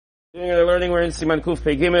We're learning, we're in Siman Kuf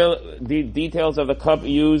Pei Gimel, the details of the cup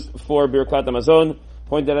used for Birkat Hamazon.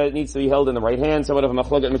 Pointed out it needs to be held in the right hand, somewhat of a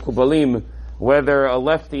machloket mekubalim, whether a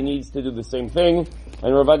lefty needs to do the same thing.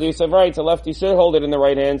 And Rav Ovadia Yosef writes, a lefty should hold it in the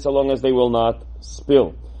right hand so long as they will not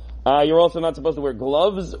spill. You're also not supposed to wear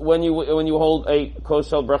gloves when you hold a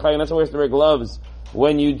koshel bracha. You're not supposed to wear gloves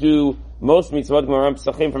when you do most mitzvot. Gemara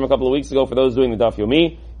Pesachim from a couple of weeks ago for those doing the Daf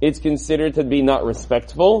Yomi. It's considered to be not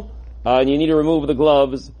respectful, and you need to remove the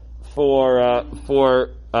gloves for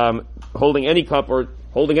holding any cup or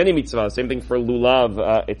holding any mitzvah. Same thing for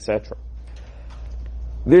lulav, etc.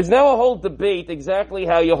 There's now a whole debate exactly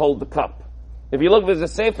how you hold the cup. If you look, there's a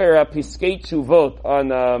sefer Piskei Tshuvot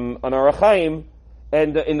on Orach Chaim,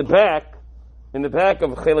 and in the back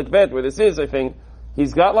of Chelik Bet, where this is, I think,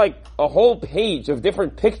 he's got like a whole page of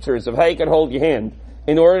different pictures of how you can hold your hand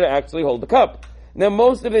in order to actually hold the cup. Now,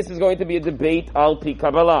 most of this is going to be a debate al pi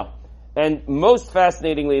Kabbalah. And most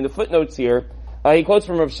fascinatingly, in the footnotes here, he quotes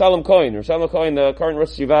from Rav Shalom Cohen. Rav Shalom Cohen, the current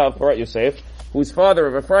Rosh Yeshiva of Porat Yosef, whose father,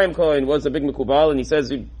 Rav Ephraim Cohen, was a big Mekubal, and he says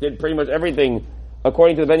he did pretty much everything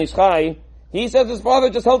according to the Ben Ish Chai. He says his father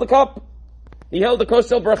just held the cup. He held the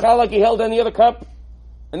koshel bracha like he held any other cup.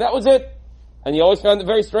 And that was it. And he always found it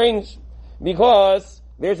very strange, because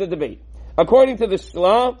there's a debate. According to the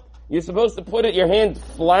Shla, you're supposed to put your hand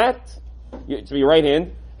flat, to be your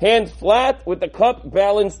right hand flat with the cup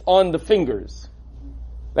balanced on the fingers.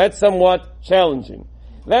 That's somewhat challenging.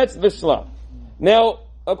 That's the Shla. Now,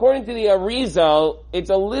 according to the Arizal, it's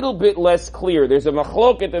a little bit less clear. There's a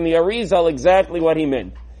machloket in the Arizal exactly what he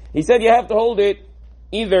meant. He said you have to hold it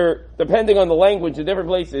either, depending on the language in different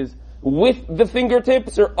places, with the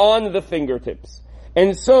fingertips or on the fingertips.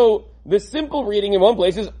 And so, the simple reading in one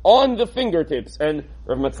place is on the fingertips. And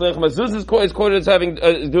Rav Matzliach Mazuz is quoted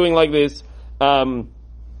as doing like this,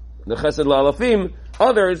 the Chesed La'alafim.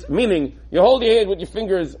 Others, meaning, you hold your hand with your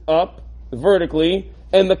fingers up, vertically,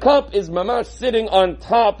 and the cup is mamash sitting on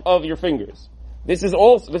top of your fingers. This is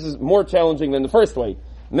more challenging than the first way.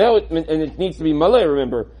 Now, and it needs to be malay,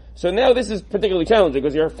 remember. So now this is particularly challenging,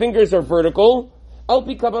 because your fingers are vertical. Al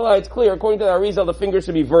pi Kabbalah, it's clear. According to the Arizal, the fingers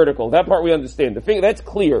should be vertical. That part we understand. That's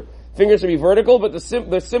clear. Fingers should be vertical, but the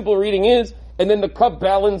simple reading is, and then the cup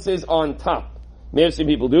balances on top. May have seen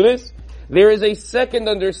people do this. There is a second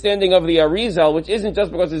understanding of the Arizal, which isn't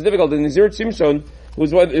just because it's difficult. The Nizir Shimshon,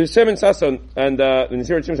 who's Shem and Sasson, and the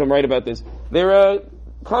Nizir Shimshon write about this. There are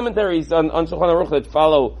commentaries on Shulchan Aruch that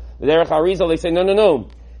follow the Derech Arizal. They say, no.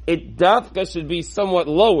 It dafka should be somewhat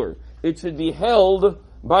lower. It should be held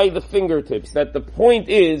by the fingertips. That the point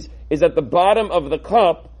is that the bottom of the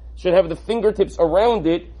cup should have the fingertips around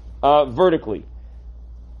it vertically.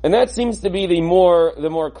 And that seems to be the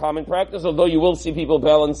more common practice, although you will see people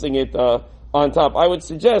balancing it on top. I would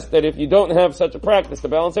suggest that if you don't have such a practice to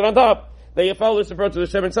balance it on top, that you follow this approach to the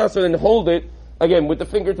Shem and Sasson and hold it, again, with the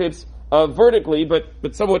fingertips vertically,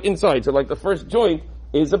 but somewhat inside. So like the first joint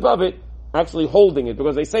is above it, actually holding it.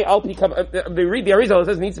 Because they say, they read the Arizal, it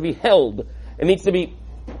says it needs to be held. It needs to be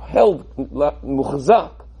held,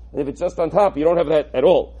 muchzak. And if it's just on top, you don't have that at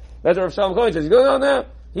all. That's what Rav Shalom Cohen says. You go, no.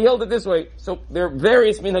 He held it this way. So there are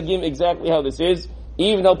various minhagim exactly how this is,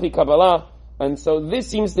 even al pi Kabbalah, and so this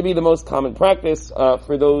seems to be the most common practice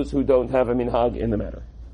for those who don't have a minhag in the matter.